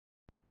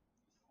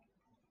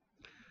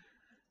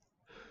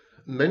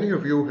Many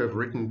of you have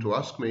written to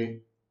ask me,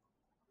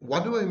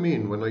 what do I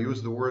mean when I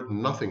use the word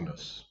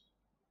nothingness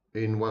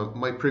in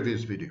my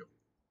previous video?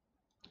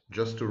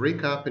 Just to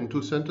recap in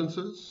 2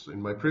 sentences,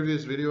 in my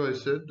previous video I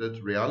said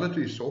that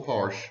reality is so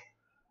harsh,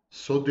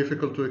 so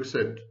difficult to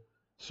accept,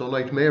 so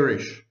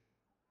nightmarish,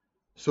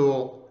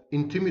 so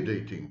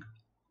intimidating,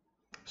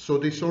 so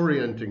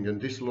disorienting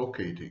and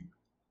dislocating,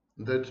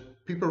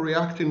 that people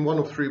react in one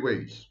of 3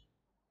 ways.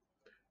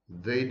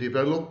 They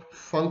develop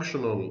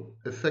functional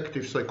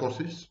affective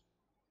psychosis.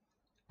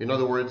 In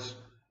other words,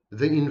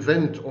 they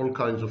invent all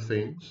kinds of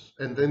things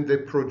and then they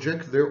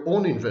project their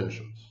own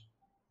inventions,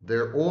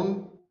 their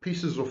own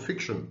pieces of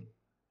fiction,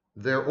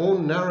 their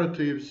own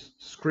narratives,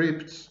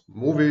 scripts,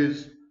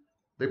 movies.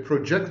 They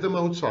project them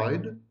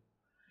outside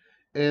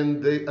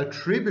and they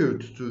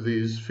attribute to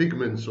these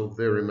figments of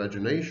their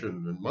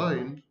imagination and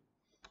mind,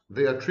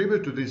 they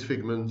attribute to these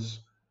figments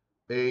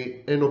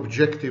an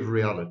objective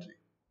reality.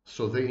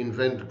 So they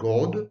invent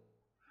God,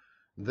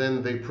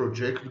 then they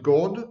project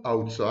God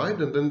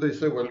outside, and then they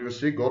say, well, you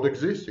see, God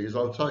exists, he's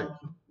outside.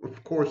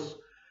 Of course,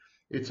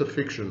 it's a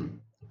fiction,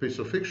 a piece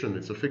of fiction,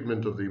 it's a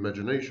figment of the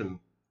imagination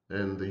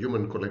and the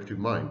human collective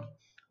mind.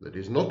 That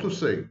is not to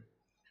say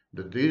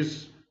that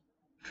these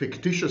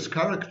fictitious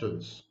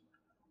characters,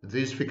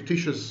 these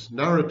fictitious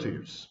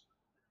narratives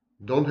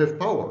don't have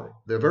power.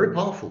 They're very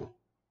powerful.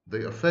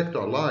 They affect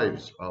our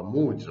lives, our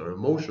moods, our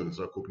emotions,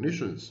 our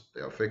cognitions.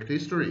 They affect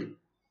history.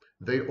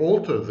 They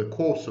alter the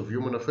course of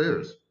human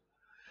affairs.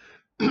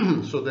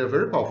 So they're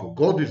very powerful.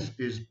 God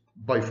is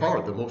by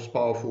far the most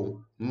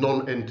powerful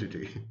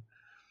non-entity.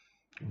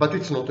 But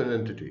it's not an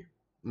entity,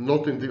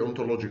 not in the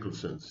ontological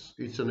sense.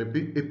 It's an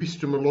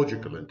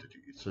epistemological entity.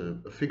 It's a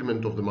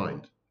figment of the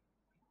mind.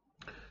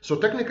 So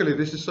technically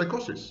this is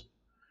psychosis,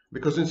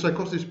 because in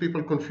psychosis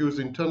people confuse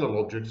internal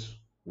objects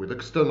with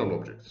external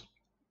objects.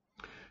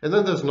 And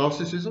then there's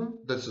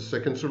narcissism. That's the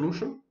second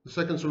solution. The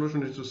second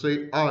solution is to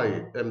say,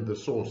 I am the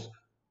source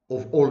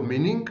of all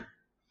meaning.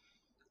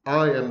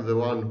 I am the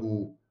one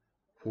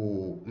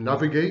who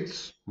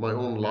navigates my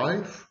own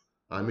life.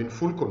 I'm in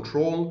full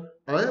control.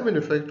 I am in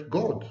effect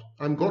God.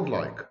 I'm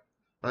godlike.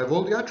 I have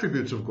all the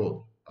attributes of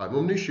God. I'm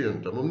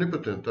omniscient, I'm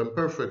omnipotent, I'm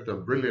perfect,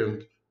 I'm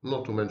brilliant,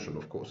 not to mention,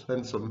 of course,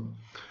 handsome,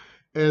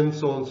 and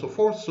so on and so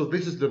forth. So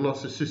this is the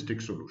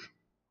narcissistic solution.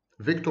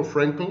 Viktor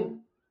Frankl,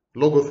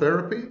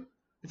 logotherapy,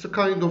 it's a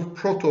kind of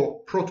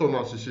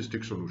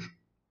proto-narcissistic solution,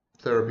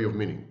 therapy of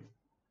meaning.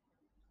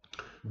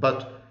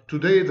 But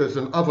today there's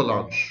an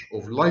avalanche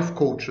of life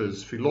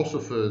coaches,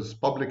 philosophers,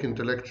 public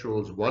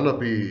intellectuals,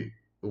 wannabe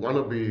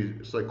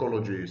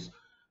psychologists,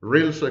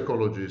 real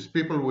psychologists,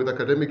 people with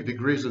academic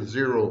degrees and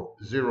zero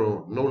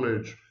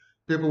knowledge,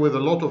 people with a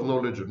lot of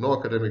knowledge and no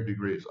academic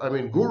degrees. I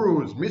mean,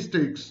 gurus,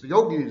 mystics,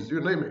 yogis, you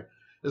name it.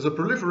 There's a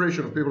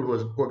proliferation of people who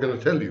are going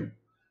to tell you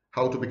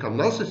how to become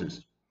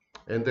narcissists.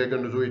 And they're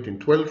going to do it in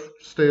 12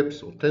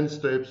 steps or 10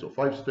 steps or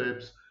 5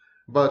 steps.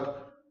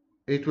 But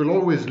it will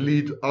always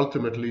lead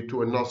ultimately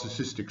to a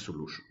narcissistic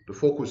solution. The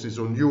focus is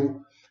on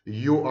you.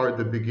 You are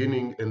the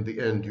beginning and the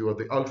end. You are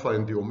the alpha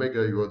and the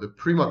omega. You are the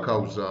prima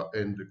causa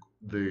and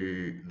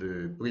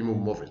the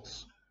primum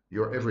movens.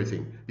 You are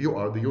everything. You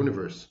are the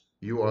universe.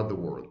 You are the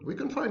world. We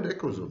can find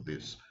echoes of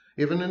this,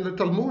 even in the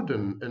Talmud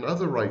and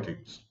other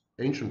writings,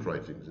 ancient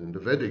writings, in the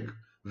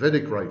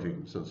Vedic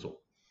writings and so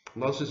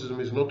on. Narcissism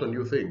is not a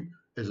new thing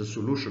as a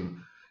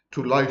solution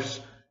to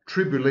life's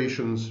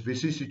tribulations,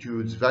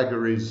 vicissitudes,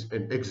 vagaries,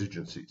 and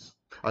exigencies.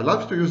 I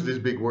love to use these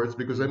big words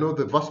because I know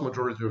the vast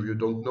majority of you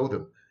don't know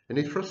them, and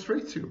it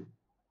frustrates you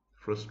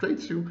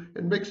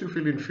and makes you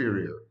feel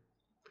inferior.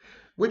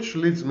 Which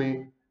leads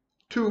me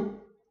to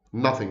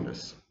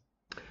nothingness.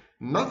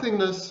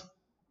 Nothingness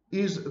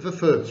is the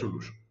third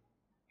solution.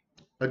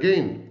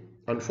 Again,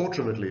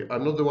 unfortunately,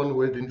 I'm not the one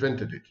who had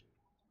invented it.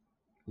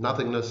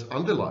 Nothingness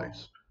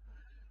underlies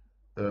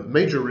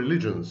major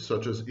religions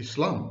such as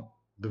Islam.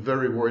 The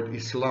very word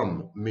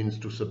Islam means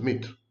to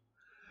submit.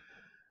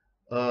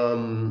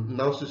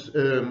 Nothingness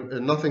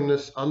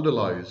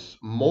underlies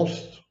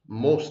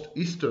most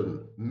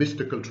Eastern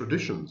mystical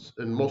traditions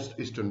and most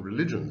Eastern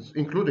religions,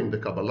 including the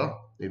Kabbalah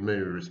in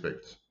many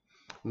respects.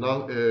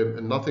 Now,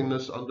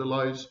 nothingness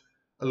underlies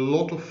a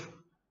lot of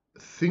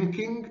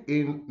thinking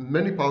in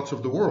many parts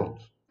of the world.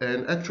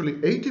 And actually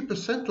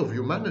 80% of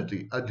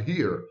humanity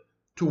adhere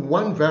to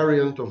one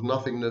variant of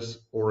nothingness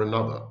or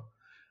another.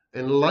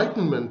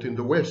 Enlightenment in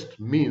the West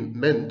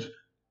meant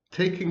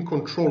taking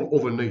control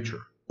over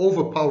nature,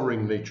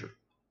 overpowering nature,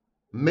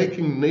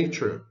 making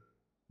nature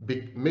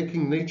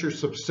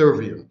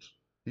subservient,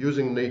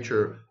 using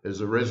nature as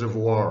a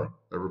reservoir,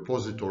 a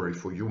repository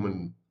for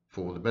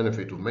the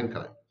benefit of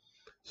mankind.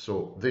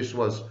 So this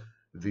was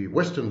the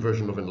Western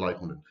version of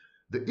enlightenment.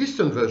 The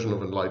Eastern version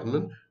of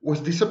enlightenment was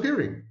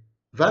disappearing,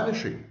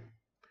 vanishing,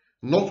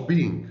 not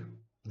being,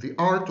 the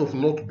art of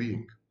not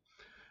being.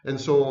 And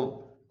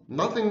so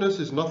nothingness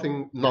is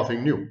nothing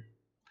new.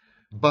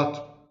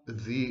 But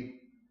the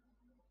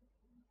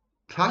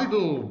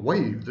tidal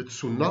wave, the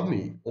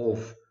tsunami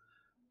of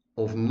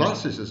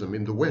narcissism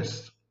in the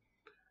West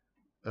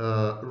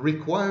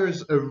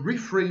requires a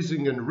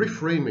rephrasing and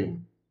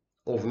reframing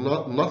of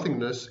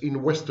nothingness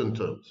in Western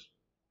terms,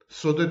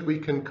 so that we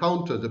can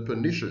counter the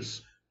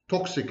pernicious,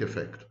 toxic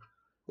effect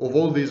of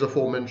all these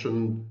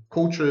aforementioned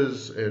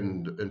coaches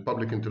and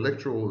public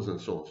intellectuals and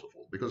so on and so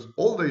forth. Because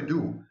all they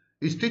do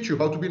is teach you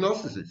how to be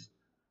narcissists.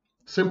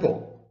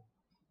 Simple.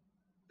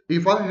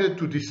 If I had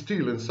to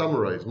distill and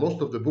summarize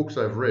most of the books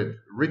I've read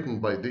written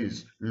by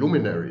these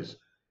luminaries,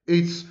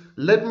 it's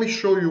let me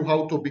show you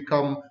how to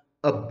become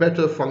a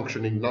better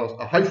functioning,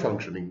 a high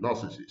functioning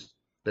narcissist.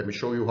 Let me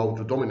show you how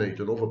to dominate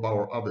and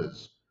overpower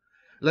others.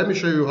 Let me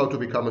show you how to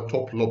become a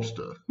top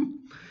lobster.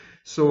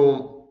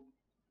 So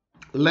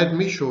let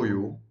me show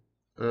you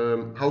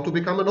how to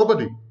become a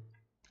nobody,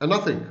 a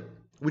nothing,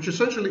 which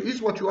essentially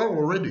is what you are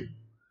already.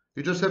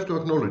 You just have to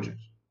acknowledge it.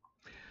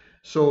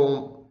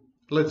 So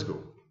let's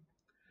go.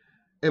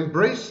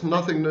 Embrace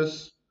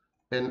nothingness,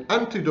 an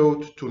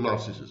antidote to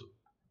narcissism.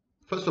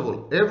 First of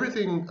all,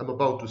 everything I'm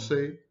about to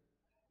say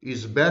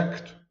is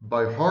backed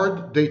by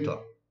hard data,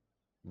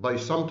 by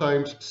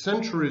sometimes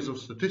centuries of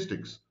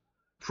statistics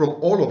from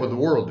all over the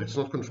world. It's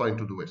not confined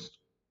to the West.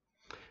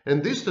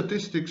 And these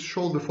statistics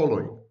show the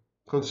following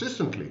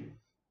consistently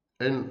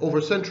and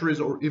over centuries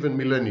or even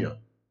millennia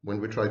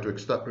when we try to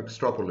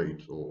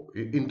extrapolate or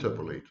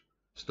interpolate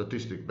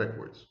statistic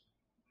backwards.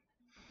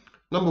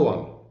 Number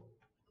one,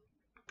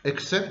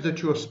 accept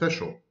that you are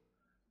special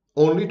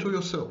only to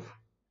yourself,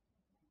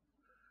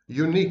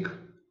 unique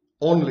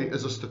only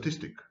as a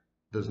statistic.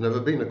 There's never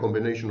been a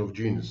combination of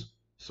genes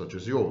such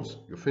as yours.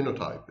 Your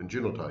phenotype and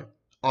genotype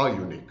are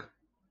unique,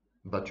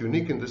 but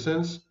unique in the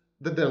sense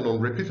that they're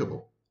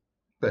non-repeatable,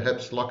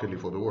 perhaps luckily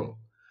for the world.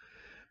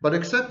 But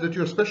accept that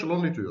you're special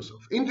only to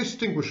yourself,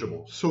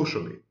 indistinguishable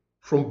socially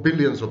from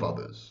billions of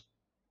others.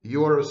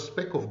 You are a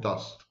speck of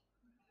dust.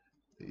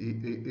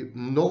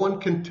 No one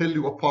can tell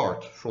you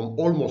apart from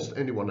almost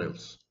anyone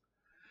else.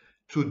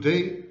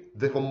 Today,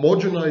 the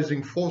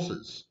homogenizing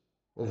forces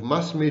of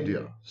mass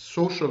media,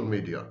 social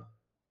media,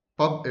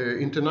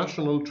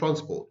 international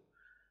transport,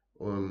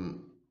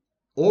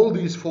 all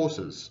these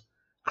forces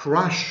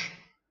crush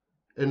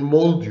and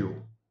mold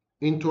you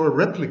into a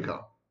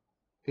replica,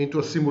 into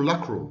a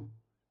simulacrum,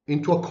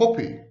 into a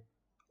copy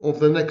of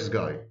the next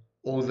guy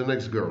or the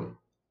next girl.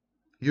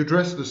 You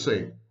dress the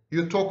same,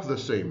 you talk the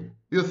same,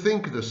 you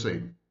think the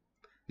same.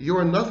 You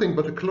are nothing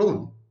but a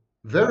clone,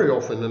 very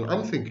often an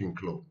unthinking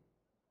clone.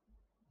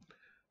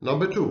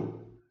 Number two,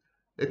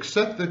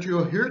 accept that you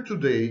are here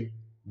today,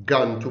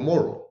 gone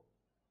tomorrow.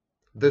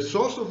 The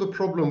source of the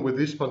problem with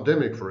this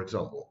pandemic, for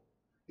example,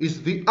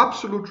 is the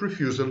absolute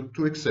refusal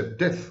to accept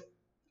death,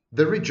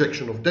 the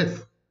rejection of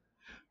death.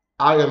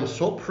 I am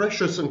so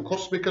precious and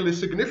cosmically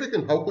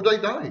significant. How could I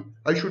die?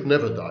 I should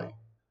never die.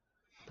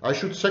 I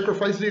should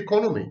sacrifice the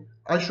economy.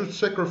 I should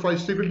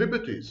sacrifice civil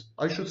liberties.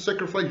 I should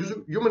sacrifice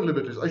human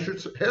liberties. I should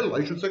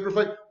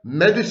sacrifice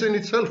medicine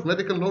itself,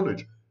 medical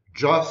knowledge,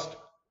 just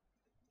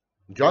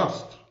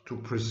to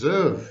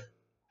preserve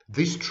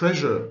this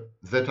treasure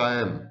that I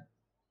am.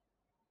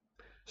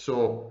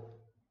 So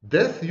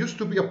death used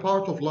to be a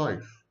part of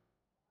life.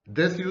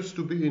 Death used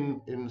to be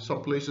in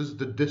some places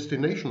the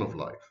destination of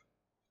life.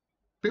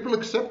 People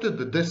accepted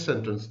the death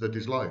sentence that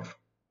is life.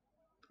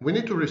 We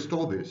need to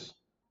restore this.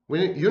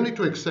 You need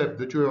to accept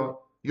that you're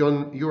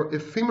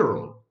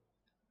ephemeral.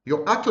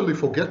 You're utterly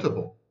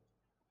forgettable.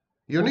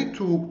 You need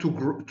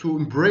to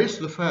embrace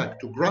the fact,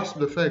 to grasp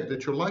the fact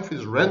that your life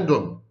is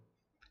random,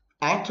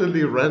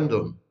 utterly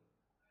random,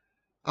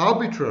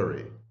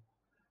 arbitrary,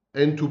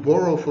 and to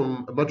borrow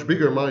from a much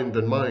bigger mind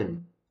than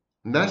mine,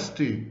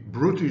 nasty,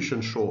 brutish,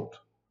 and short.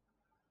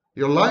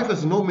 Your life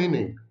has no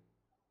meaning.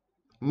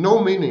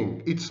 No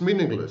meaning. It's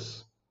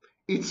meaningless.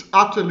 It's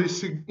utterly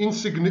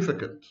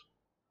insignificant.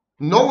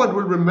 No one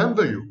will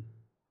remember you.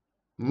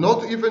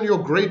 Not even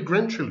your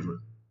great-grandchildren.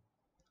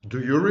 Do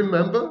you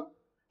remember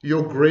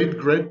your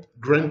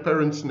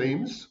great-grandparents'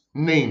 names?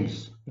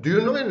 Names. Do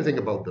you know anything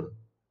about them?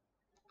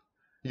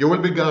 You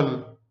will be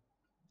gone.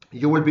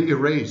 You will be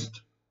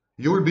erased.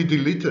 You will be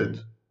deleted.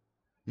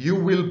 You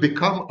will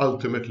become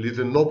ultimately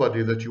the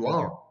nobody that you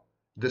are,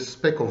 the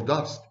speck of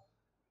dust.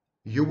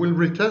 You will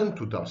return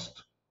to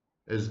dust,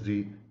 as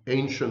the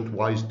ancient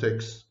wise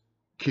texts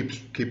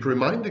keep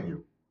reminding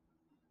you.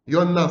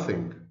 You're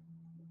nothing.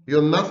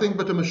 You're nothing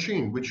but a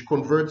machine which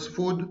converts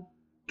food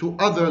to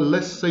other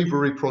less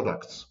savory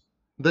products.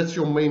 That's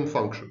your main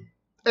function.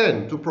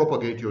 And to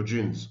propagate your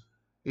genes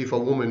if a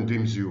woman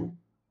deems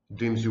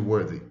you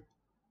worthy.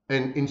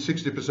 And in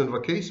 60% of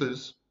the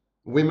cases,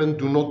 women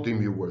do not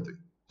deem you worthy.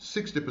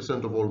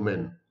 60% of all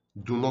men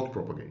do not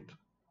propagate.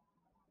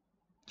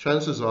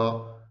 Chances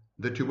are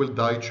that you will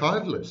die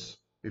childless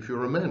if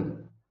you're a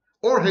man,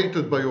 or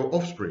hated by your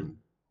offspring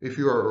if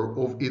you are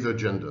of either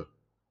gender.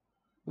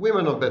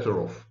 Women are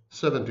better off.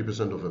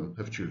 70% of them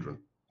have children,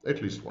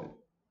 at least one.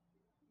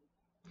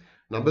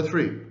 Number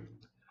three,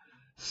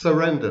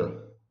 surrender.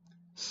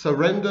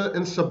 Surrender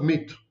and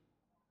submit.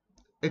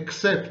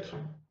 Accept,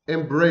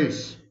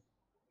 embrace.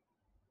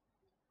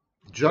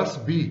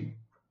 Just be.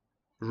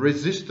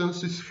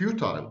 Resistance is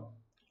futile.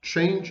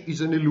 Change is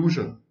an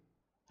illusion.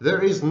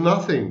 There is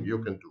nothing you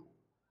can do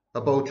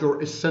about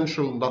your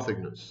essential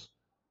nothingness,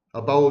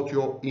 about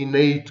your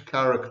innate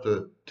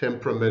character,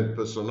 temperament,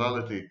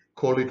 personality,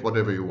 call it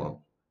whatever you want.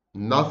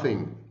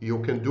 Nothing you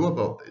can do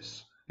about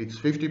this. It's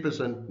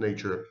 50%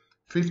 nature,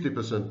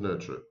 50%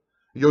 nurture.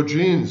 Your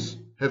genes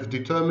have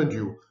determined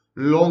you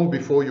long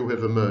before you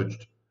have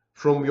emerged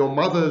from your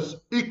mother's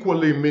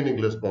equally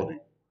meaningless body.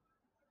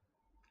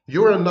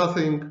 You are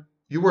nothing,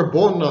 you were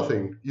born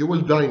nothing, you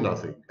will die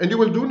nothing, and you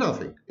will do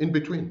nothing in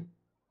between.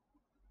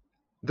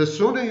 The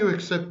sooner you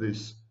accept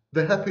this,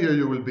 the happier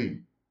you will be.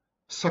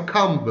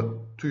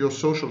 Succumb to your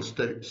social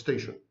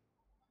station.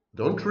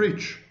 Don't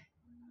reach.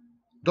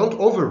 Don't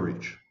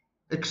overreach.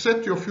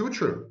 Accept your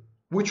future,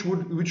 which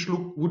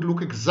would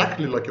look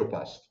exactly like your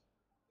past,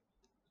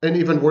 and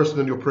even worse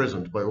than your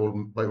present by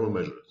all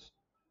measures.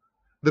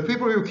 The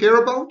people you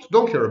care about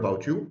don't care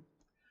about you.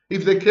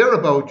 If they care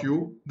about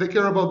you, they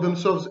care about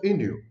themselves in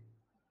you.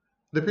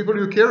 The people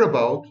you care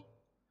about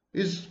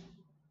is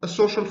a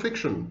social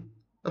fiction,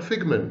 a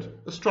figment,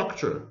 a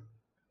structure,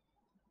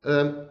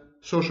 a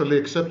socially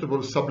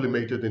acceptable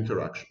sublimated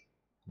interaction.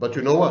 But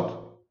you know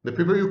what? The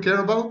people you care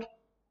about,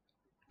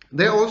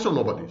 they're also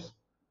nobodies.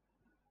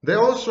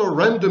 They're also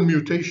random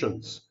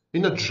mutations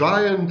in a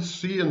giant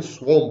sea and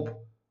swamp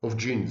of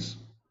genes.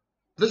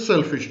 The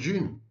selfish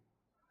gene.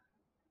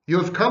 You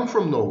have come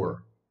from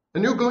nowhere,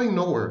 and you're going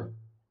nowhere.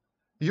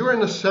 You're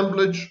an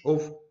assemblage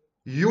of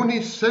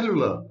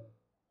unicellular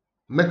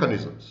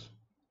mechanisms.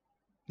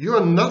 You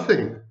are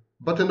nothing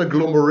but an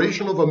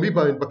agglomeration of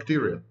amoeba and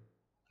bacteria,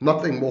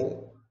 nothing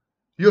more.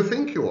 You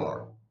think you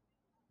are,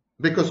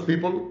 because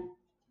people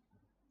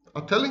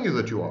are telling you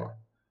that you are.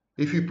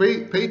 If you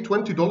pay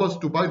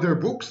 $20 to buy their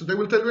books, they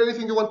will tell you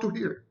anything you want to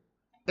hear.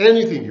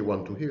 Anything you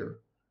want to hear.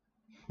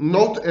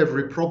 Not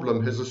every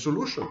problem has a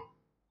solution.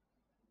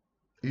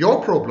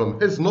 Your problem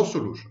has no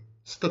solution,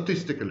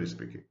 statistically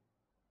speaking.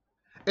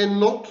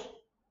 And not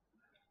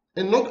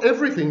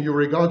everything you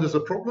regard as a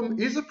problem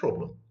is a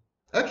problem.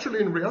 Actually,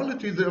 in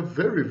reality, there are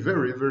very,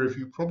 very, very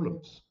few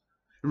problems.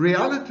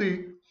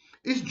 Reality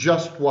is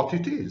just what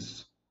it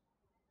is.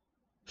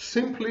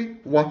 Simply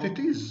what it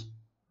is.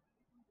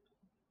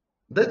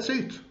 That's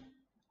it.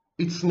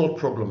 It's not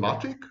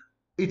problematic.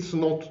 It's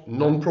not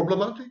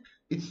non-problematic.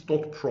 It's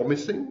not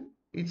promising.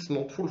 It's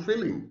not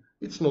fulfilling.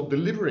 It's not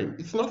delivering.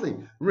 It's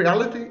nothing.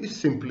 Reality is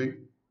simply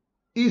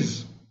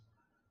is.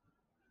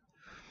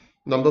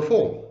 Number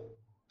 4.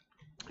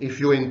 If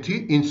you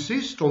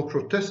insist on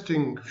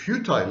protesting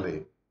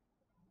futilely,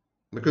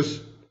 because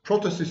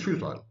protest is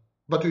futile,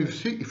 but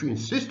if you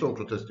insist on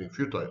protesting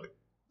futilely,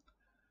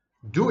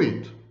 do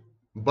it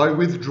by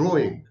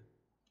withdrawing,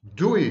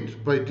 do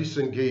it by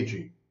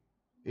disengaging.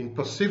 In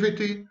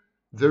passivity,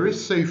 there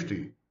is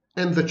safety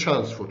and the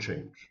chance for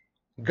change.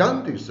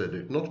 Gandhi said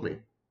it, not me.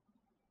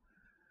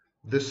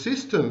 The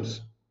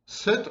systems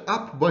set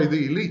up by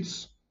the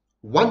elites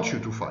want you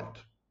to fight.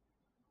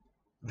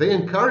 They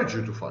encourage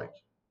you to fight.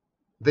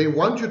 They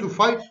want you to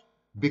fight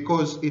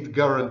because it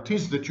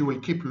guarantees that you will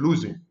keep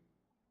losing.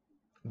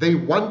 They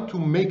want to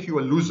make you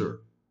a loser.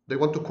 They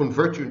want to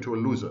convert you into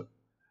a loser.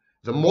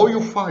 The more you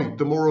fight,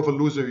 the more of a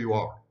loser you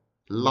are.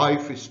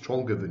 Life is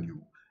stronger than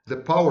you. The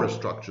power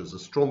structures are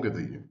stronger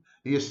than you.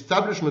 The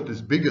establishment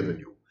is bigger than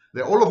you.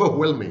 They're all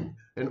overwhelming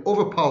and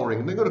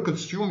overpowering, and they're going to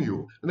consume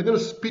you, and they're going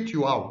to spit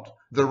you out,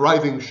 the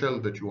writhing shell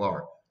that you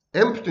are.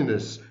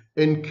 Emptiness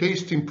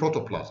encased in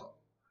protoplasm.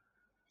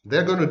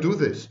 They're going to do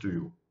this to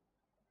you.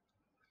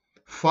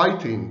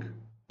 Fighting,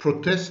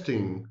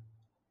 protesting,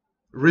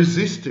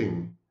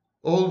 resisting,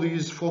 all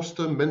these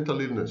foster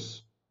mental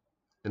illness.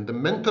 And the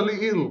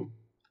mentally ill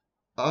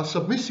are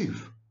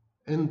submissive.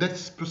 And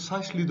that's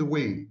precisely the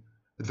way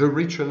the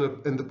rich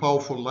and the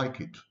powerful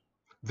like it.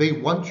 They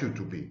want you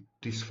to be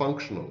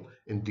dysfunctional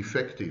and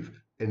defective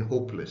and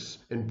hopeless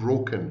and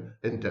broken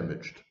and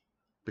damaged.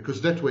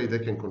 Because that way they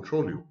can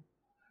control you.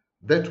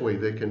 That way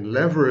they can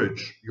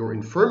leverage your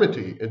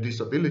infirmity and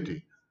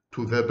disability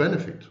to their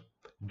benefit.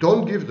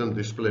 Don't give them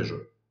this pleasure.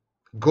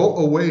 Go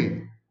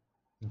away.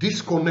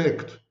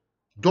 Disconnect.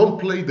 Don't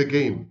play the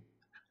game.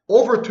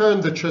 Overturn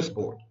the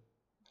chessboard.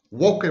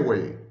 Walk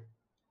away.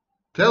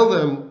 Tell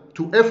them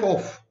to F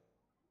off.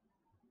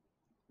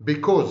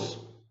 Because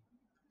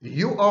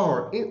you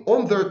are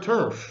on their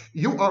turf.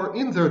 You are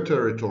in their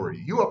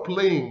territory. You are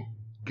playing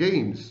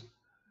games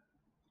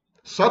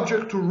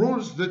subject to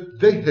rules that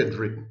they had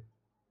written.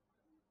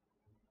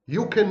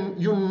 You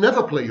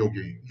never play your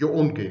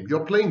own game.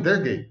 You're playing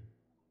their game.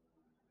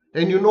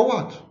 And you know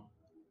what?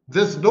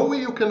 There's no way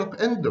you can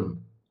upend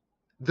them.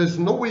 There's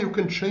no way you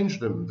can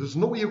change them. There's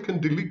no way you can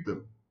delete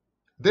them.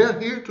 They're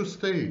here to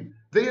stay.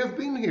 They have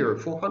been here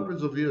for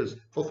hundreds of years,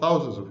 for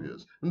thousands of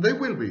years. And they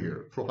will be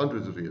here for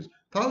hundreds of years,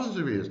 thousands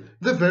of years.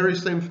 The very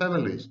same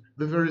families,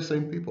 the very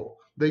same people.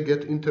 They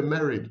get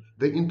intermarried.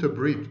 They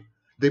interbreed.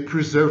 They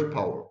preserve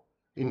power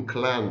in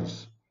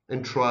clans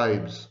and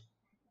tribes.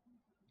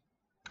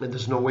 And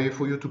there's no way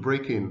for you to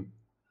break in.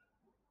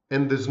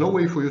 And there's no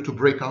way for you to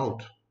break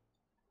out.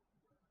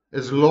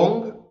 As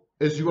long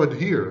as you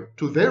adhere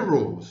to their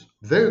rules,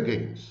 their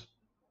games,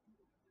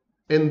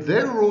 And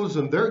their rules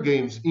and their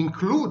games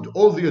include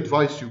all the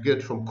advice you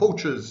get from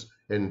coaches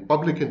and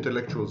public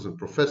intellectuals and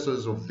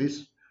professors of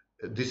this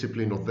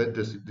discipline, of that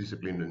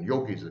discipline, and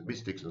yogis and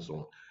mystics and so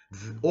on.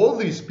 All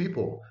these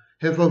people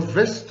have a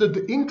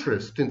vested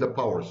interest in the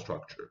power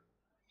structure.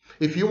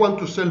 If you want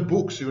to sell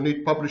books, you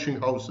need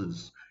publishing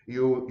houses.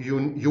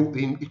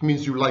 It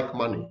means you like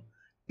money.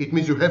 It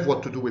means you have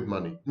what to do with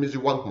money. It means you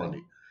want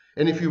money.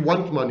 And if you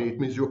want money, it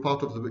means you're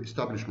part of the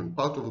establishment,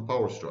 part of the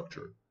power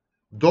structure.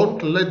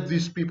 Don't let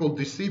these people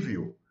deceive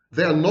you.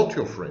 They are not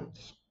your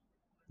friends.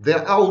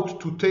 They're out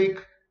to take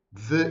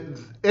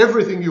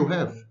everything you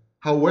have,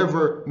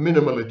 however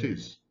minimal it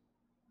is.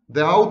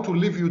 They're out to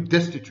leave you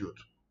destitute.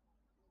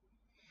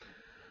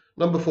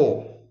 Number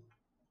 4,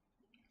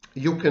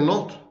 you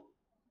cannot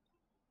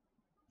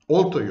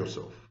alter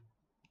yourself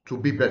to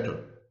be better.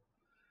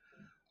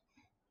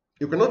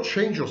 You cannot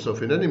change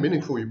yourself in any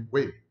meaningful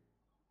way.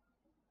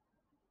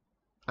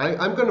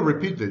 I'm going to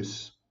repeat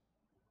this.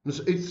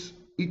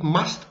 It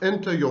must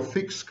enter your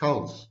thick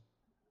skulls.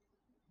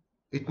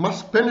 It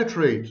must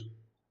penetrate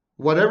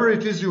whatever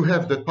it is you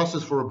have that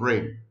passes for a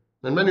brain.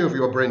 And many of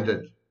you are brain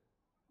dead.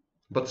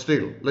 But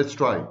still, let's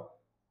try.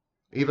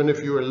 Even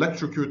if you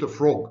electrocute a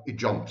frog, it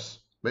jumps.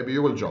 Maybe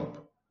you will jump.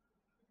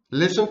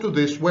 Listen to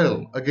this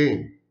well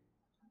again.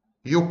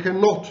 You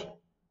cannot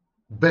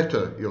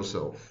better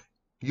yourself.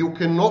 You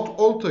cannot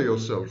alter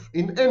yourself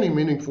in any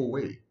meaningful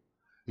way.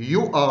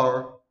 You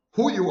are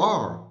who you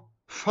are,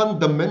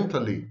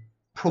 fundamentally,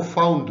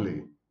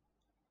 profoundly.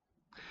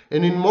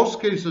 And in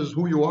most cases,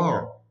 who you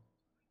are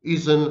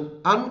is an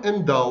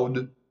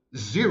unendowed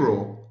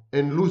zero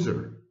and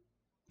loser.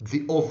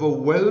 The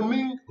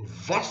overwhelming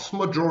vast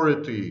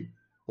majority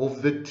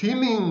of the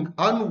teeming,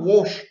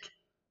 unwashed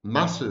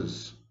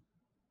masses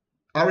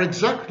are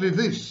exactly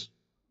this,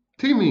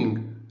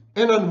 teeming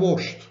and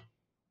unwashed.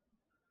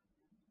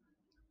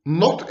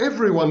 Not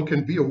everyone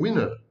can be a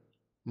winner,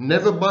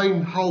 never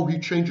mind how he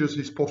changes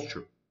his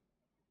posture.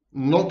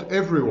 Not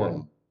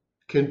everyone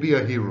can be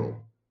a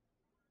hero,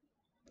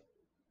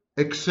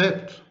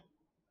 except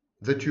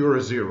that you're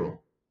a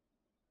zero,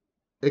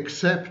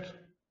 except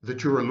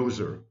that you're a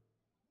loser,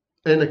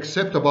 and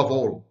except above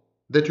all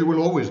that you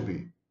will always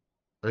be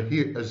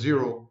a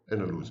zero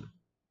and a loser.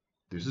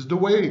 This is the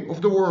way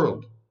of the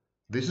world.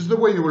 This is the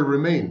way you will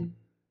remain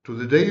to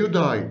the day you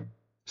die,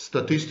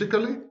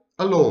 statistically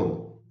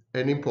alone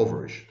and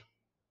impoverished.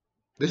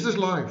 This is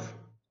life.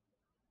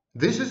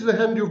 This is the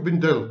hand you've been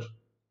dealt.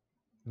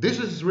 This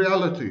is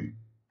reality.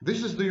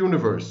 This is the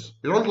universe.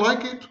 You don't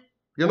like it?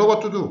 You know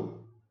what to do.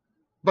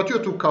 But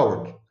you're too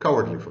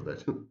cowardly for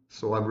that.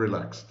 So I'm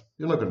relaxed.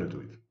 You're not going to do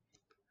it.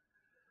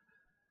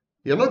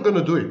 You're not going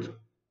to do it.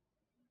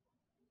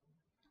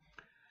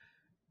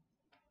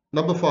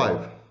 Number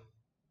 5.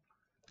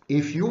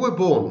 If you were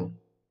born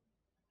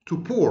to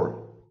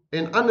poor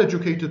and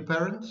uneducated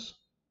parents,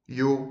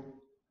 you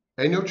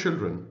and your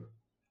children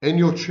and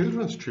your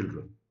children's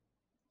children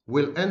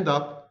will end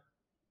up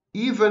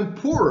even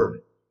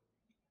poorer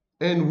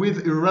and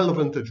with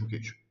irrelevant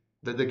education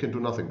that they can do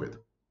nothing with.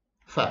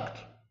 Fact.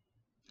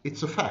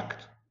 It's a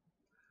fact.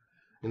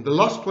 In the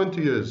last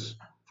 20 years,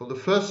 for the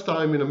first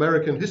time in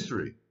American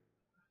history,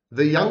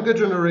 the younger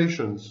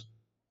generations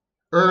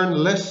earn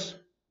less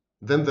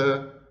than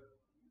their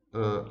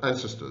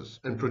ancestors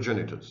and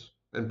progenitors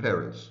and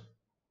parents.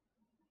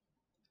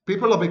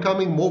 People are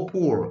becoming more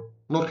poor,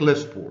 not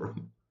less poor.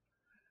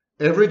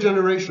 Every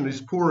generation is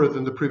poorer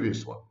than the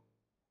previous one.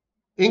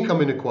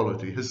 Income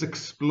inequality has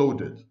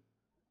exploded.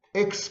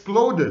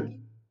 Exploded.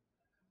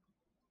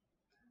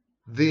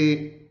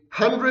 The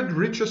 100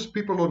 richest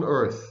people on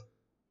earth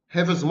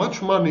have as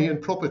much money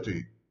and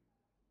property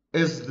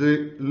as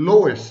the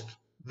lowest,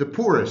 the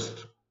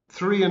poorest,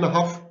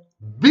 3.5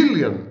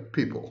 billion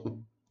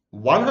people.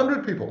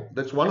 100 people,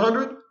 that's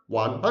 100,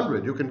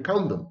 100, you can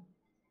count them.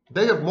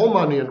 They have more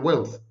money and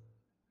wealth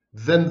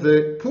than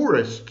the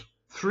poorest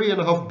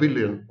 3.5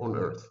 billion on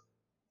earth.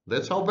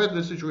 That's how bad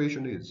the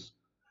situation is.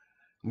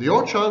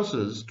 Your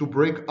chances to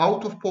break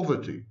out of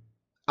poverty,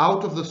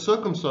 out of the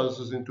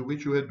circumstances into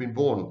which you had been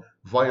born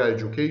via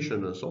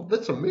education and so on,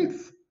 that's a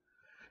myth.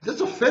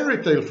 That's a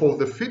fairy tale for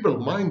the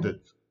feeble-minded.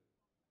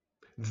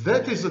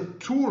 That is a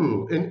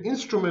tool, an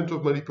instrument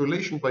of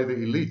manipulation by the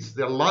elites.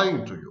 They're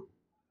lying to you.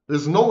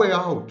 There's no way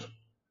out.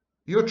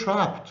 You're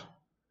trapped.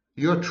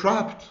 You're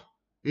trapped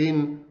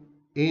in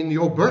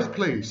your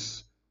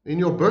birthplace, in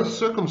your birth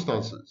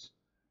circumstances.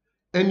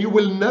 And you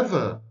will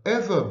never,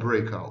 ever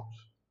break out.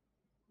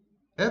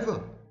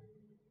 Ever.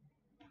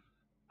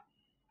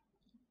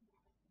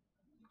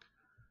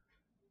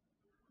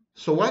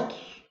 So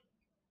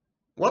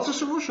what's the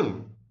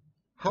solution?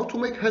 How to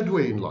make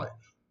headway in life?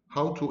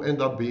 How to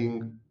end up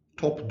being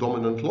top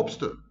dominant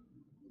lobster?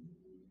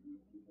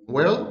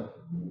 Well,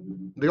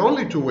 the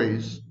only two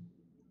ways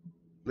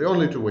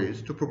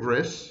to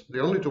progress, the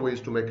only two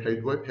ways to make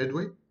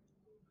headway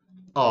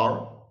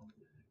are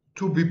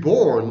to be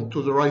born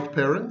to the right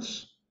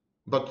parents,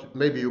 but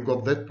maybe you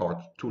got that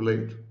part too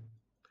late,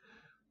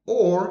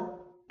 or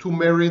to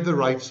marry the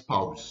right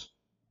spouse.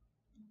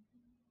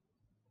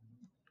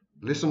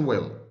 Listen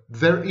well,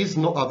 There is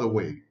no other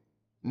way.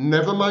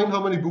 Never mind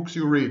how many books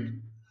you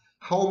read,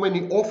 how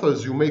many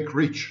authors you make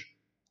rich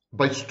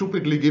by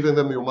stupidly giving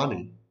them your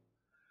money.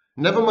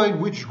 Never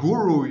mind which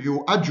guru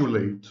you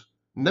adulate.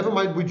 Never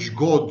mind which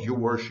god you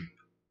worship.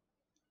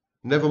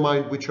 Never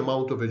mind which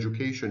amount of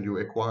education you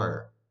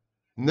acquire.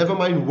 Never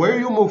mind where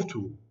you move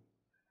to.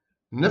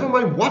 Never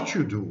mind what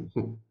you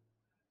do.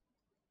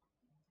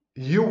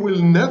 You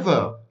will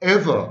never,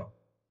 ever,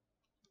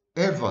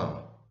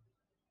 ever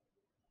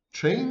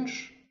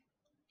change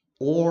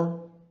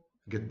or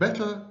get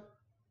better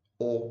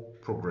or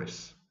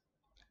progress.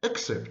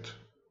 Except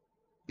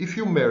if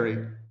you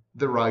marry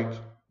the right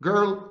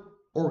girl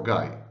or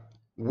guy.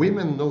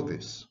 Women know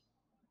this.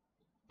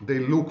 They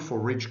look for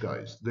rich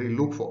guys. They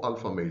look for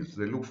alpha males.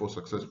 They look for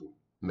successful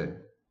men.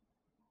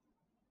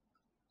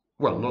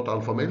 Well, not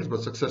alpha males,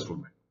 but successful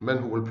men. Men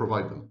who will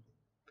provide them.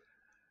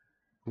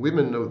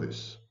 Women know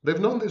this. They've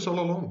known this all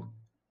along,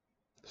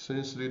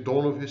 since the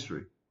dawn of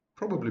history,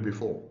 probably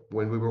before,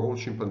 when we were all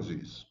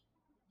chimpanzees.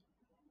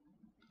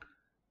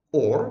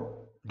 Or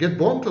get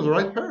born to the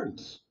right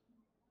parents.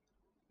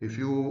 If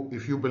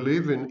you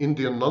believe in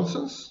Indian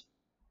nonsense,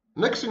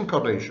 next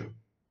incarnation,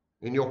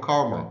 in your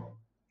karma,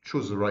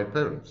 choose the right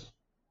parents.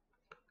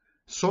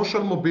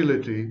 Social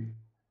mobility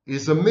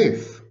is a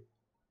myth.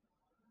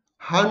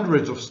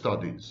 Hundreds of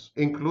studies,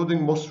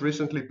 including most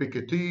recently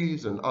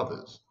Piketty's and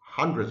others,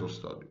 hundreds of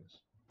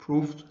studies,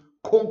 proved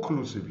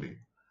conclusively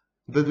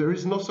that there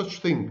is no such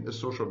thing as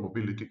social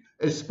mobility,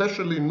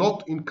 especially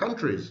not in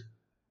countries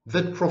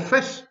that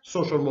profess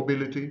social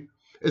mobility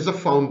as a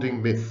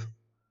founding myth,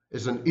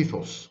 as an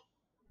ethos.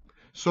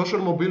 Social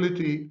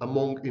mobility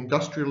among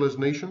industrialized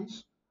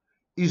nations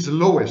is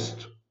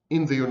lowest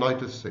in the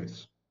United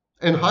States,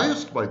 and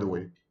highest, by the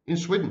way, in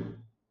Sweden,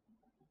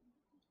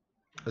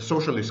 a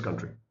socialist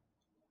country.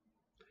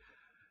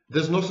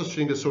 There's no such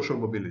thing as social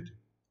mobility.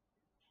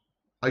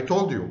 I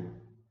told you,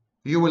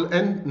 you will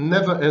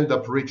never end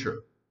up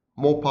richer,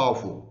 more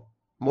powerful,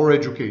 more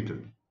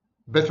educated,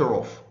 better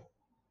off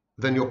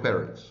than your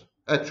parents.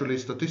 Actually,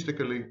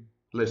 statistically,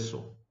 less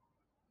so.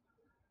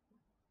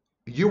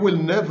 You will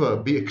never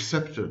be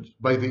accepted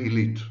by the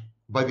elite,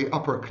 by the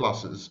upper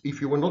classes, if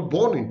you were not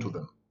born into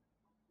them.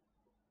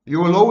 You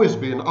will always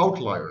be an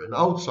outlier, an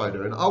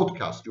outsider, an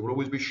outcast. You will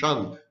always be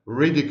shunned,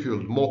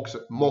 ridiculed,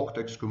 mocked,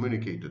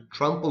 excommunicated,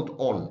 trampled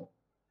on,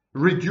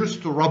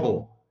 reduced to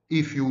rubble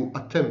if you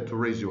attempt to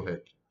raise your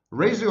head.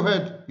 Raise your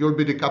head, you'll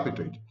be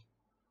decapitated.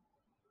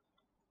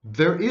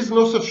 There is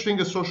no such thing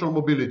as social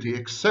mobility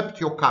except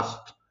your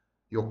caste,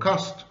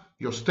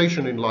 your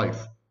station in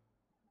life.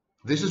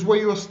 This is where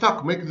you are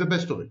stuck. Make the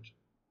best of it.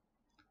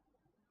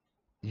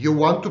 You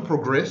want to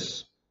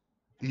progress?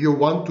 You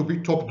want to be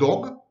top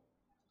dog?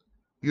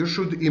 You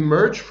should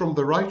emerge from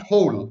the right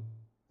hole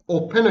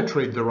or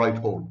penetrate the right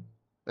hole.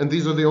 And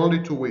these are the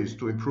only two ways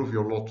to improve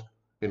your lot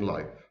in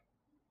life.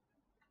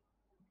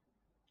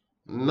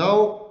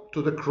 Now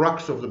to the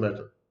crux of the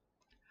matter.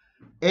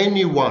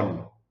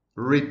 Anyone,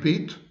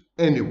 repeat,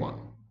 anyone,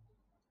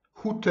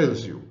 who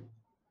tells you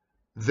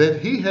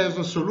that he has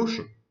a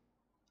solution,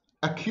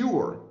 a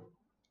cure,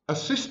 a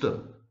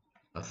system,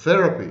 a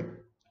therapy,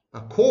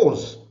 a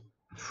cause,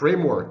 a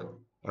framework,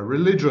 a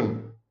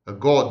religion, a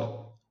God,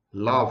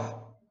 love,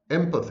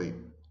 empathy,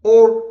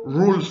 or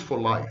rules for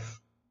life.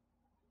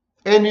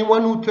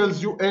 Anyone who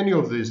tells you any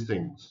of these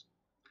things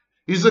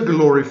is a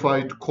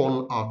glorified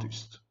con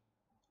artist,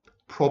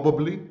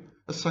 probably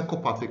a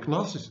psychopathic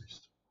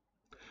narcissist.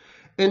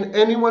 And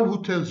anyone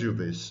who tells you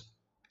this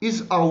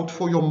is out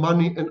for your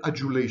money and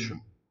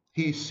adulation.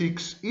 He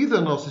seeks either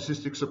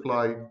narcissistic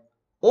supply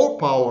or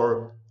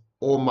power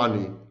or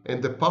money,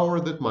 and the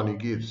power that money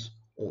gives,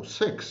 or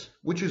sex,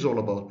 which is all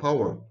about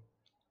power,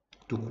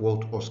 to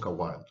quote Oscar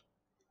Wilde.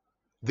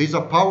 These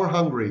are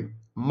power-hungry,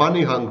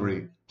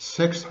 money-hungry,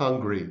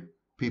 sex-hungry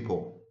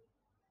people.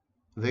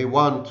 They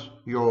want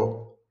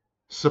your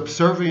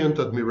subservient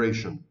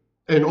admiration,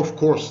 and of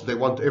course they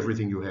want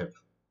everything you have,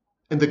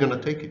 and they're going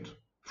to take it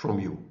from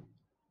you.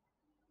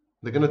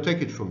 They're going to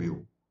take it from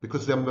you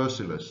because they're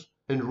merciless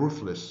and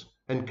ruthless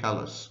and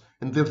callous,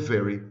 and they're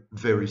very,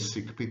 very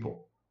sick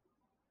people.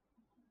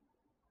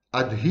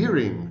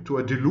 Adhering to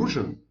a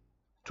delusion,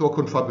 to a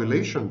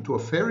confabulation, to a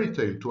fairy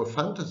tale, to a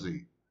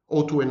fantasy,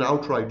 or to an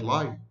outright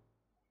lie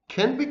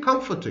can be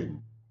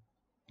comforting.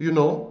 You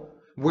know,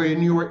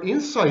 when you are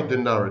inside the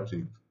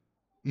narrative,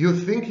 you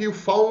think you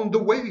found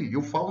the way,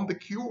 you found the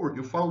cure,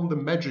 you found the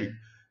magic,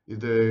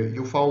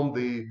 you found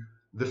the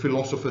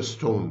philosopher's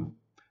stone.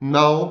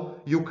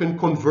 Now you can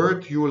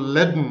convert your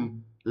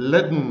leaden,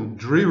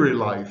 dreary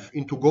life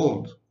into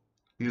gold.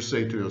 You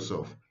say to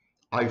yourself,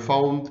 I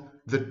found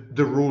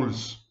the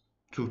rules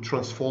to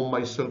transform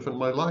myself and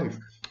my life.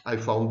 I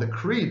found the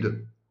creed.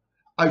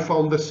 I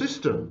found the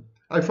system.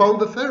 I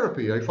found the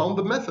therapy. I found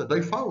the method.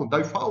 I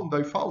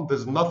found.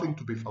 There's nothing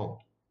to be found.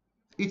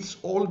 It's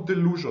all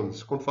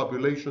delusions,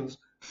 confabulations,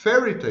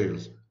 fairy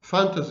tales,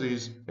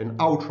 fantasies, and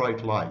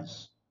outright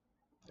lies.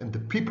 And the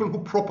people who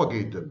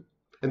propagate them,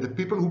 and the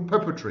people who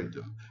perpetrate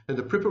them, and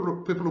the people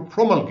who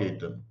promulgate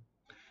them,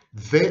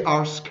 they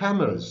are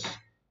scammers.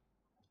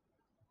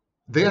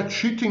 They are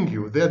cheating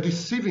you, they are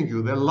deceiving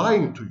you, they're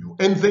lying to you,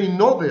 and they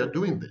know they are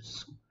doing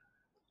this.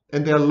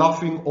 And they are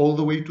laughing all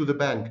the way to the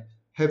bank,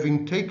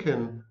 having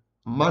taken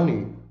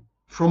money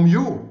from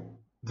you,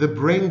 the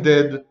brain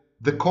dead,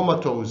 the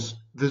comatose,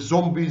 the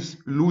zombie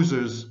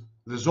losers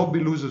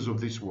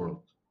of this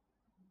world.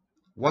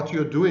 What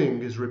you're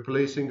doing is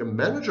replacing a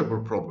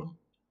manageable problem,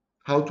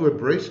 how to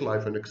embrace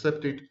life and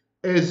accept it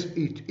as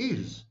it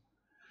is,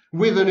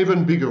 with an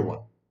even bigger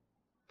one.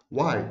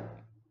 Why?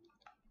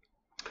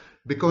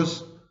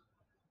 Because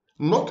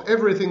not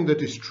everything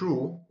that is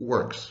true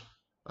works,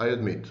 I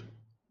admit.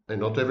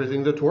 And not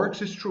everything that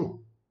works is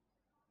true.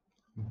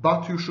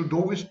 But you should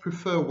always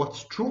prefer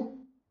what's true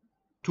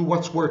to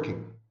what's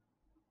working.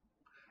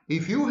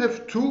 If you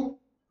have two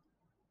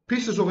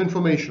pieces of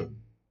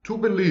information, two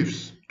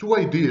beliefs, two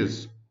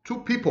ideas, two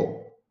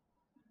people,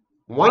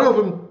 one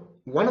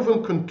of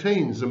them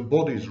contains,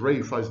 embodies,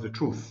 reifies the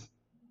truth,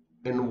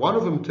 and one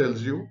of them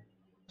tells you,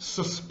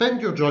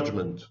 suspend your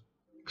judgment,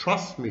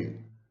 trust me,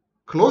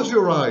 close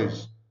your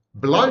eyes,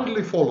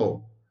 blindly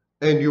follow,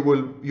 and you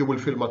will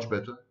feel much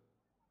better.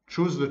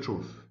 Choose the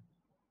truth.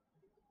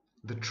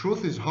 The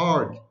truth is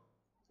hard,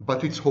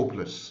 but it's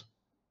hopeless.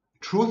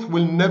 Truth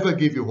will never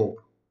give you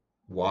hope.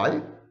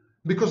 Why?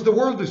 Because the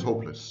world is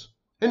hopeless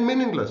and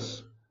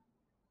meaningless.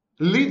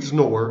 Leads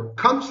nowhere,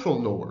 comes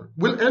from nowhere,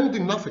 will end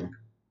in nothing.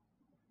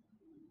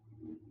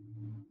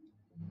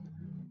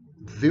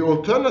 The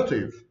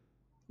alternative,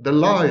 the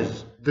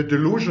lies, the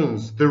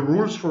delusions, the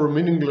rules for a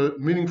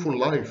meaningful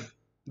life,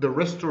 the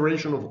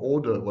restoration of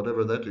order,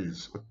 whatever that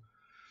is,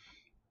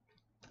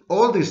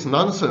 all this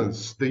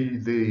nonsense,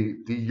 the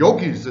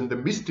yogis and the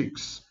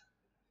mystics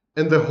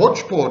and the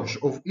hodgepodge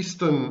of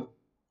Eastern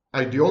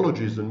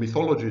ideologies and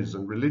mythologies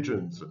and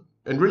religions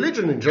and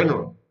religion in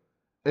general,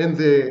 and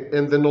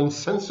the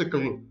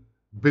nonsensical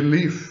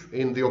belief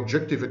in the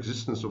objective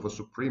existence of a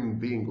supreme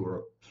being or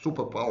a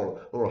superpower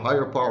or a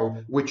higher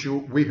power, which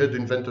we had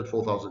invented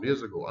 4,000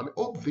 years ago. I mean,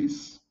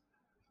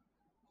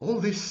 all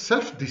this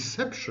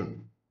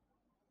self-deception,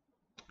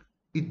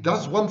 it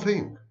does one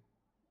thing.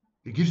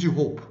 It gives you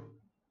hope.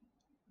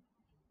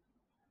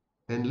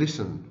 And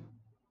listen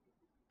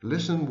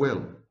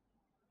well.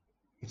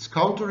 It's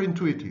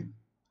counterintuitive,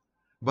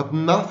 but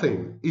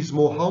nothing is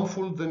more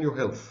harmful than your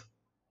health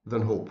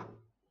than hope.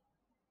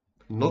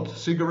 Not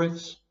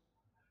cigarettes,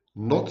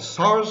 not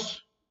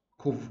SARS,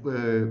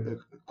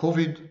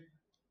 COVID,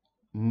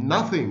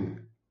 nothing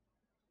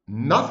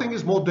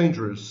is more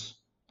dangerous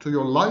to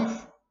your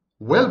life,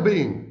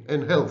 well-being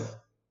and health,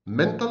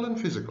 mental and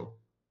physical,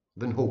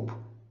 than hope.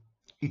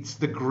 It's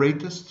the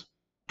greatest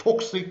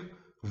toxic,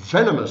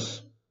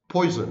 venomous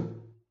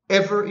poison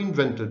ever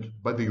invented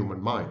by the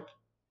human mind.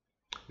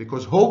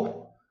 Because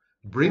hope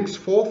brings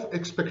forth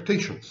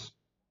expectations,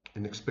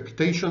 and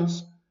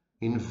expectations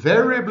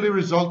invariably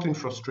result in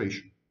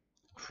frustration.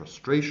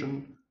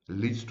 Frustration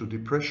leads to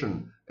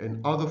depression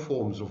and other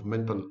forms of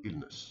mental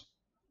illness.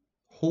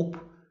 Hope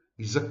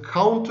is a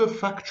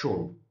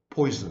counterfactual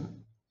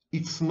poison.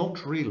 It's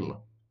not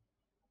real.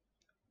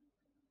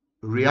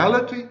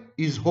 Reality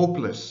is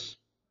hopeless.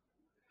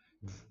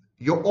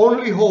 Your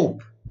only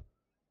hope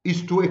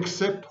is to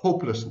accept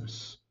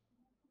hopelessness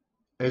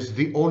as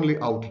the only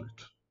outlet.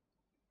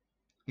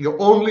 Your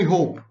only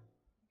hope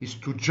is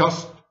to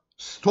just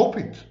stop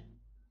it.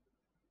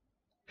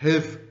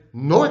 Have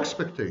no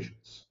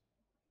expectations.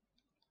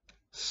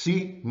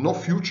 See no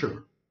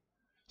future.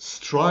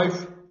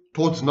 Strive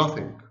towards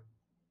nothing.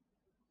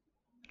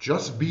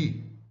 Just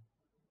be.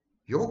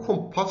 Your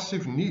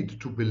compulsive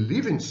need to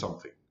believe in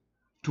something,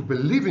 to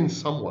believe in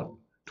someone,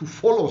 to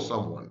follow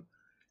someone,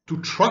 to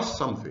trust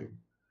something,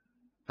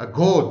 a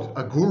god,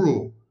 a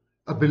guru,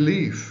 a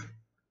belief,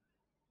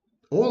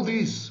 all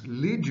these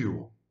lead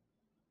you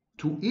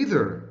to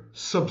either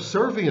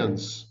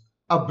subservience,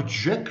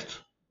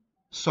 abject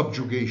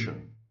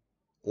subjugation,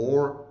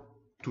 or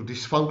to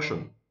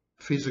dysfunction,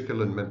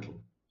 physical and mental.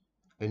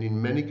 And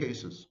in many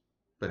cases,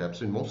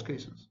 perhaps in most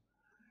cases,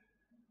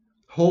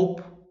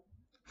 hope,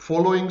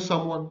 following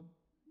someone,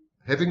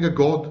 having a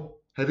god,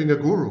 having a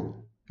guru,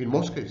 in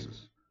most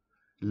cases,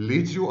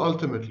 leads you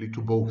ultimately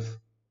to both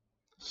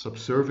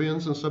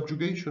subservience and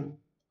subjugation,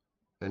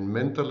 and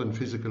mental and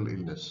physical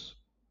illness.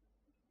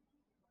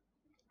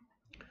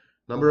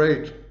 Number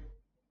 8,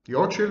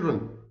 your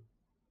children,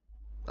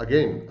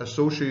 again,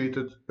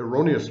 associated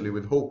erroneously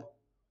with hope.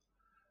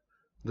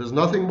 There's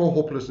nothing more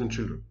hopeless than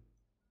children.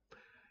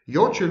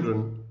 Your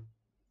children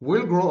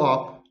will grow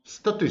up,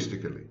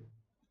 statistically,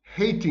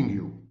 hating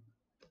you.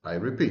 I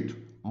repeat,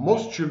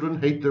 most children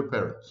hate their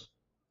parents.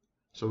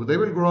 So they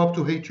will grow up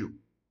to hate you.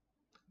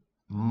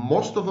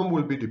 Most of them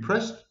will be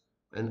depressed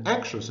and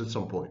anxious at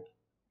some point,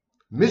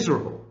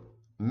 miserable,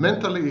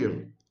 mentally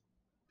ill,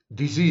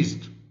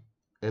 diseased,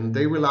 and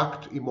they will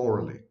act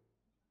immorally.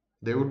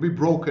 They will be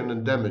broken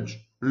and damaged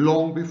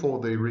long before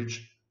they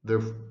reach their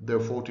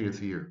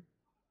 40th year.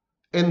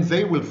 And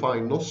they will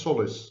find no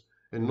solace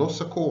and no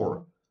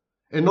succor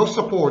and no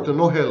support and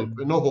no help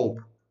and no hope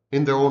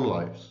in their own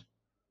lives.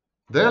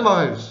 Their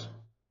lives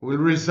will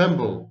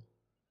resemble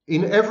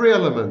in every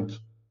element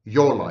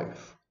your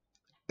life.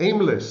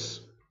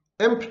 aimless,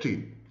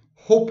 empty,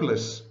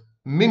 hopeless,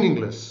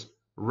 meaningless,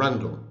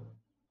 random.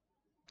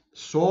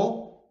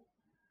 So,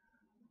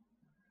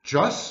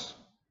 just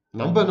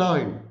number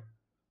 9,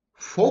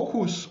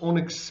 focus on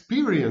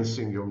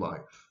experiencing your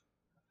life.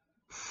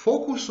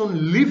 Focus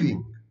on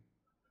living.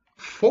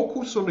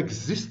 Focus on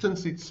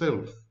existence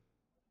itself.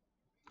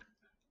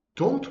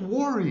 Don't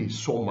worry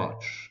so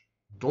much.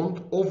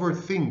 Don't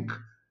overthink.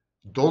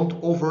 Don't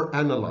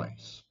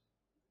overanalyze.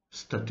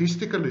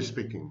 Statistically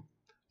speaking,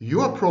 you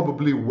are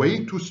probably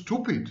way too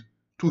stupid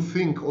to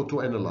think or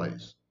to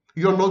analyze.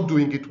 You're not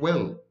doing it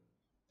well.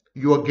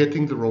 You are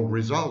getting the wrong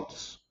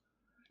results.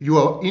 You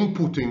are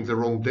inputting the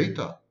wrong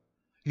data.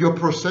 You're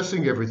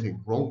processing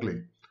everything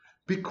wrongly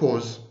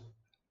because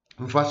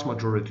the vast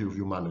majority of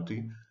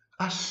humanity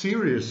are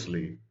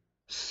seriously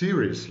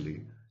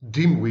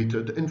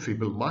dim-witted and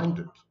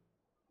feeble-minded.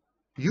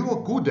 You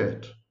are good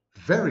at,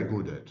 very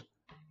good at,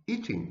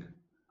 eating,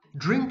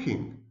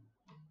 drinking,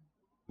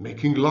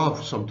 making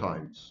love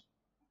sometimes,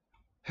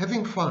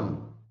 having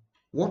fun,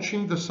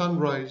 watching the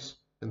sunrise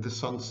and the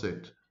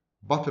sunset,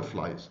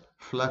 butterflies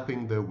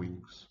flapping their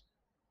wings,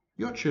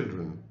 your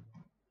children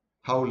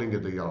howling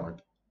at the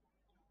yard.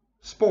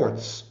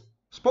 Sports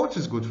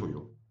is good for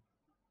you.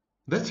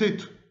 That's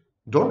it.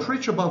 Don't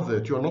reach above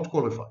that. You are not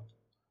qualified.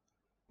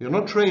 You're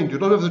not trained. You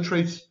don't have the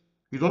traits.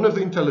 You don't have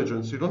the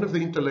intelligence. You don't have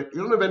the intellect.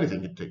 You don't have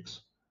anything it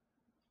takes.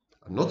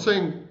 I'm not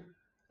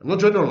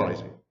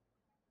generalizing.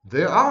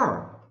 There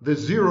are the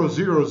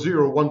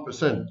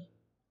 0.001%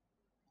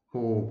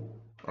 who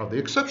are the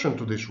exception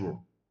to this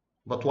rule.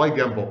 But why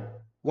gamble?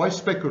 Why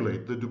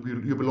speculate that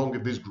you belong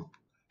in this group?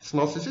 It's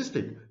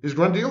narcissistic. It's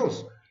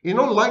grandiose. In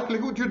all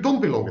likelihood, you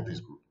don't belong in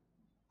this group.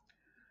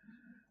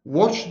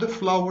 Watch the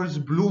flowers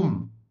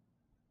bloom.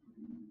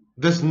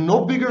 There's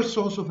no bigger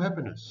source of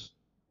happiness.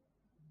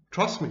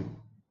 Trust me.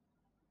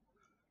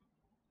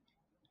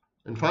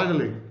 And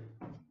finally,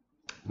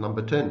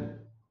 number 10,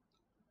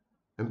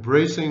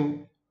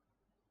 embracing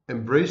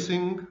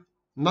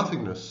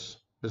nothingness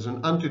as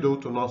an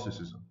antidote to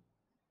narcissism.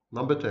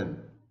 Number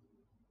 10,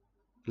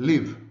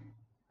 live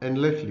and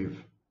let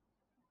live.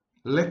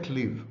 Let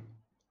live.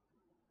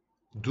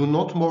 Do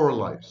not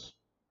moralize.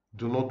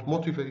 Do not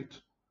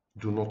motivate.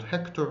 Do not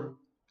hector.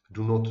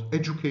 Do not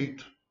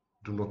educate.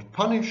 Do not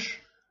punish,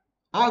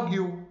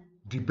 argue,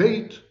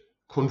 debate,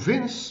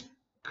 convince,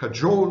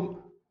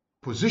 cajole,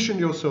 position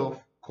yourself,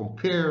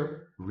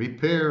 compare,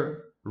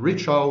 repair,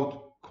 reach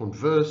out,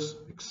 converse,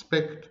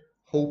 expect,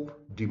 hope,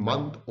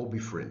 demand, or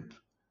befriend.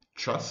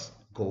 Just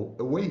go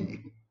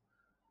away.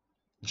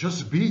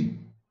 Just be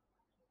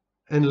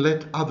and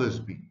let others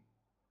be.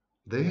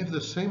 They have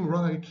the same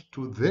right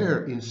to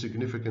their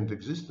insignificant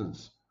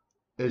existence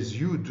as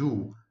you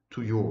do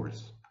to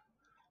yours.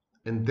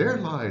 And their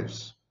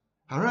lives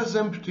are as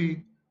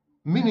empty,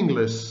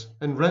 meaningless,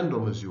 and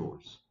random as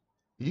yours.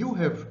 You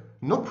have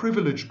no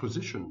privileged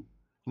position,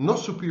 no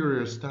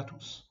superior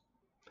status.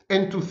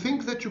 And to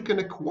think that you can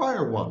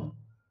acquire one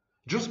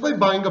just by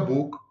buying a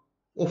book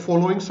or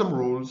following some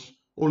rules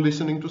or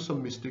listening to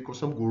some mystic or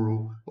some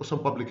guru or some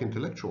public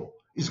intellectual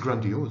is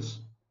grandiose.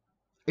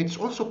 It's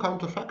also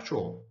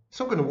counterfactual. It's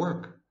not going to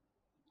work.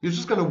 You're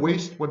just going to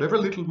waste whatever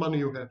little money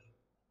you have.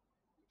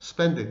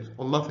 Spend it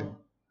on nothing.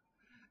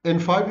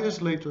 And 5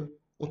 years later,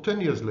 or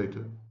 10 years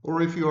later,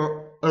 or if you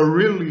are a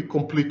really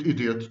complete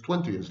idiot,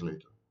 20 years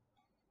later,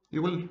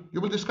 you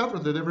will discover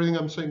that everything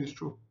I'm saying is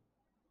true.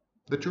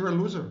 That you're a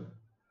loser.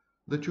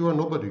 That you are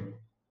nobody.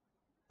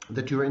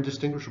 That you are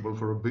indistinguishable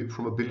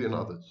from a billion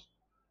others.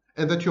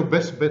 And that your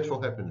best bet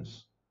for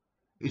happiness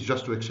is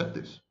just to accept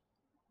this.